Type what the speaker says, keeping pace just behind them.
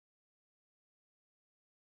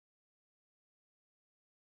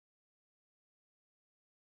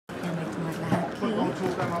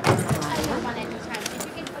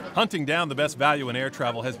Hunting down the best value in air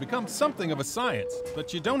travel has become something of a science,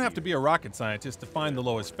 but you don't have to be a rocket scientist to find the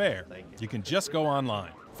lowest fare. You can just go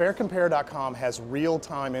online. FareCompare.com has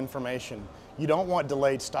real-time information. You don't want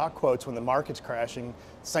delayed stock quotes when the market's crashing.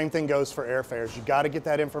 Same thing goes for airfares. You got to get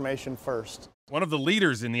that information first. One of the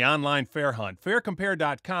leaders in the online fare hunt,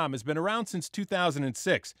 FareCompare.com has been around since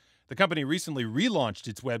 2006. The company recently relaunched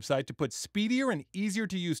its website to put speedier and easier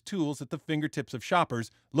to use tools at the fingertips of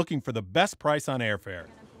shoppers looking for the best price on airfare.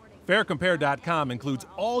 FareCompare.com includes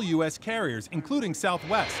all U.S. carriers, including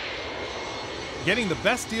Southwest. Getting the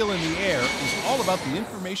best deal in the air is all about the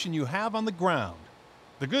information you have on the ground.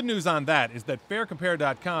 The good news on that is that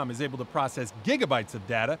FareCompare.com is able to process gigabytes of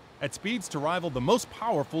data at speeds to rival the most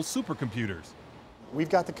powerful supercomputers. We've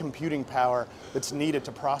got the computing power that's needed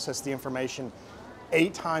to process the information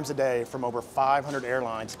 8 times a day from over 500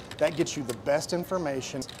 airlines. That gets you the best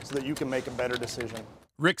information so that you can make a better decision.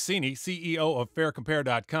 Rick Cini, CEO of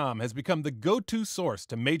FareCompare.com, has become the go-to source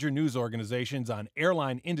to major news organizations on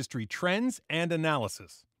airline industry trends and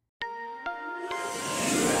analysis.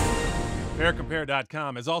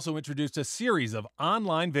 FareCompare.com has also introduced a series of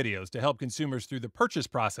online videos to help consumers through the purchase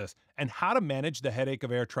process and how to manage the headache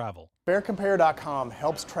of air travel. FareCompare.com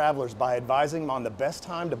helps travelers by advising them on the best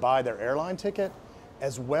time to buy their airline ticket,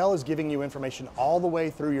 as well as giving you information all the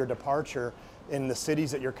way through your departure in the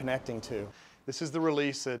cities that you're connecting to. This is the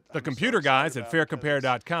release that the computer guys at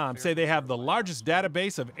FareCompare.com say they have the largest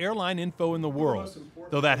database of airline info in the world.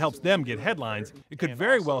 Though that helps them get headlines, it could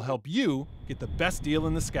very well help you get the best deal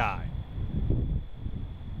in the sky.